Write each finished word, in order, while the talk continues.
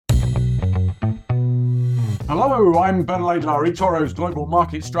Hello, I'm Ben Laidlaw, eToro's global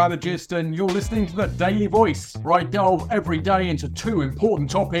market strategist, and you're listening to The Daily Voice, where I delve every day into two important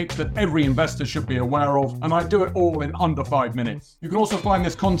topics that every investor should be aware of, and I do it all in under 5 minutes. You can also find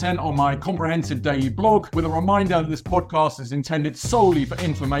this content on my comprehensive daily blog, with a reminder that this podcast is intended solely for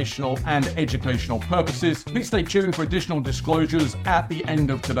informational and educational purposes. Please stay tuned for additional disclosures at the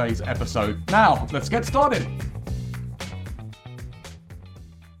end of today's episode. Now, let's get started.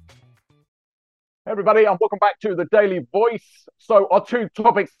 Hey everybody, and welcome back to The Daily Voice. So our two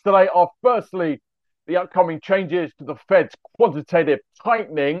topics today are firstly, the upcoming changes to the Fed's quantitative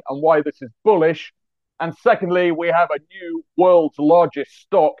tightening and why this is bullish. And secondly, we have a new world's largest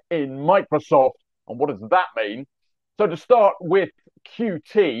stock in Microsoft. And what does that mean? So to start with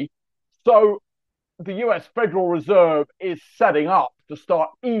QT, so the US Federal Reserve is setting up to start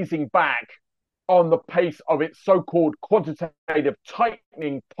easing back on the pace of its so-called quantitative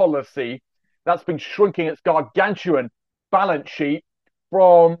tightening policy. That's been shrinking its gargantuan balance sheet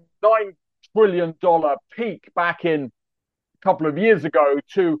from $9 trillion peak back in a couple of years ago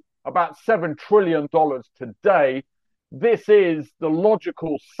to about $7 trillion today. This is the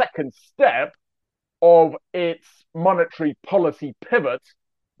logical second step of its monetary policy pivot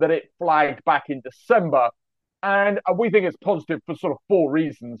that it flagged back in December. And we think it's positive for sort of four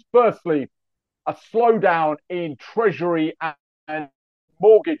reasons. Firstly, a slowdown in Treasury and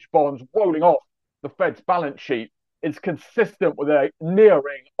mortgage bonds rolling off the Fed's balance sheet is consistent with a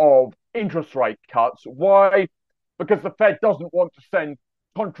nearing of interest rate cuts. Why? Because the Fed doesn't want to send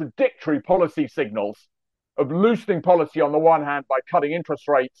contradictory policy signals of loosening policy on the one hand by cutting interest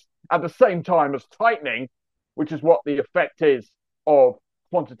rates at the same time as tightening, which is what the effect is of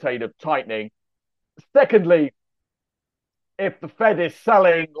quantitative tightening. Secondly, if the Fed is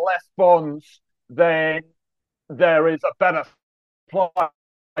selling less bonds, then there is a better supply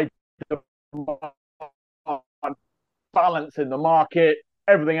balance in the market.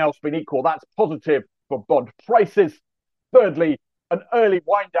 Everything else being equal, that's positive for bond prices. Thirdly, an early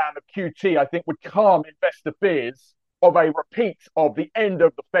wind down of QT, I think, would calm investor fears of a repeat of the end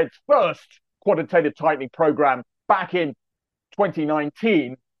of the Fed's first quantitative tightening program back in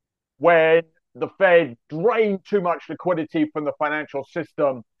 2019, when the Fed drained too much liquidity from the financial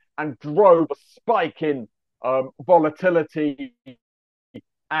system and drove a spike in volatility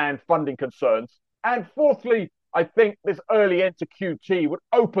and funding concerns. And fourthly, I think this early end to QT would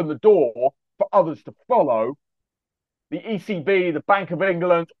open the door for others to follow. The ECB, the Bank of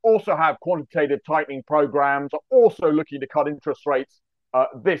England also have quantitative tightening programs, are also looking to cut interest rates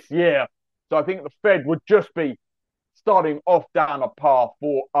this year. So I think the Fed would just be starting off down a path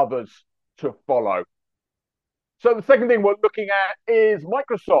for others to follow. So the second thing we're looking at is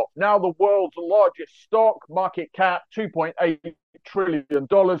Microsoft, now the world's largest stock, market cap $2.8 trillion,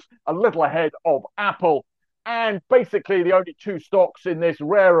 a little ahead of Apple, and basically the only two stocks in this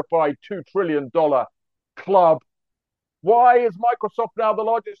rarefied $2 trillion club. Why is Microsoft now the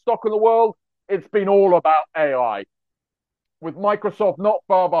largest stock in the world? It's been all about AI. With Microsoft not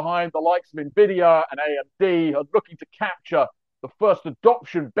far behind the likes of Nvidia and AMD are looking to capture the first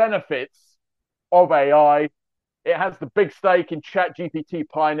adoption benefits of AI. It has the big stake in ChatGPT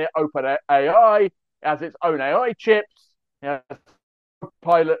pioneer OpenAI. It has its own AI chips. It has a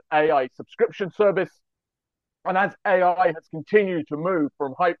pilot AI subscription service. And as AI has continued to move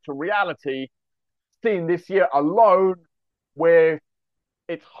from hype to reality, seen this year alone with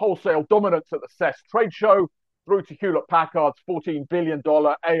its wholesale dominance at the CES trade show through to Hewlett-Packard's $14 billion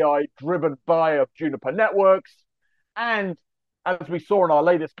AI-driven buy of Juniper Networks, and as we saw in our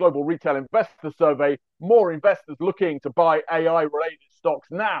latest global retail investor survey, more investors looking to buy AI-related stocks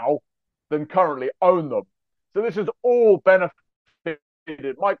now than currently own them. So this has all benefited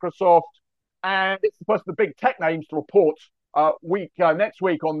Microsoft, and it's the first of the big tech names to report next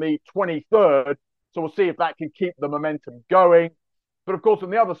week on the 23rd. So we'll see if that can keep the momentum going. But of course, on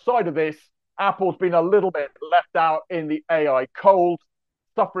the other side of this, Apple's been a little bit left out in the AI cold,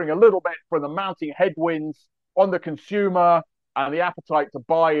 suffering a little bit from the mounting headwinds on the consumer and the appetite to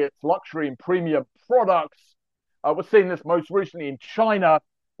buy its luxury and premium products. We're seeing this most recently in China,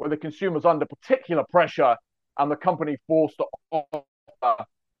 where the consumer's under particular pressure and the company forced to offer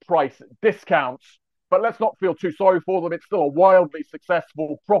price discounts. But let's not feel too sorry for them. It's still a wildly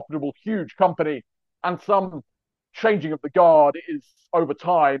successful, profitable, huge company. And some changing of the guard is over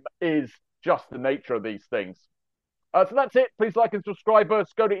time is just the nature of these things. So that's it. Please like and subscribe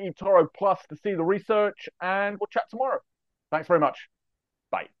us. Go to eToro Plus to see the research, and we'll chat tomorrow. Thanks very much.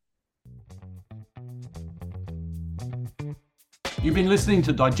 Bye. You've been listening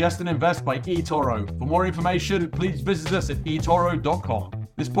to Digest and Invest by eToro. For more information, please visit us at eToro.com.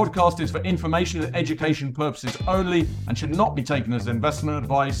 This podcast is for information and education purposes only and should not be taken as investment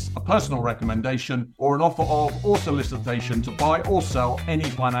advice, a personal recommendation, or an offer of or solicitation to buy or sell any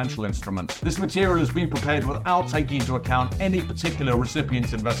financial instrument. This material has been prepared without taking into account any particular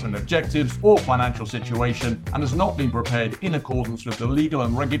recipient's investment objectives or financial situation and has not been prepared in accordance with the legal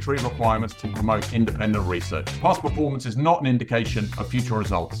and regulatory requirements to promote independent research. Past performance is not an indication of future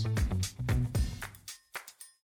results.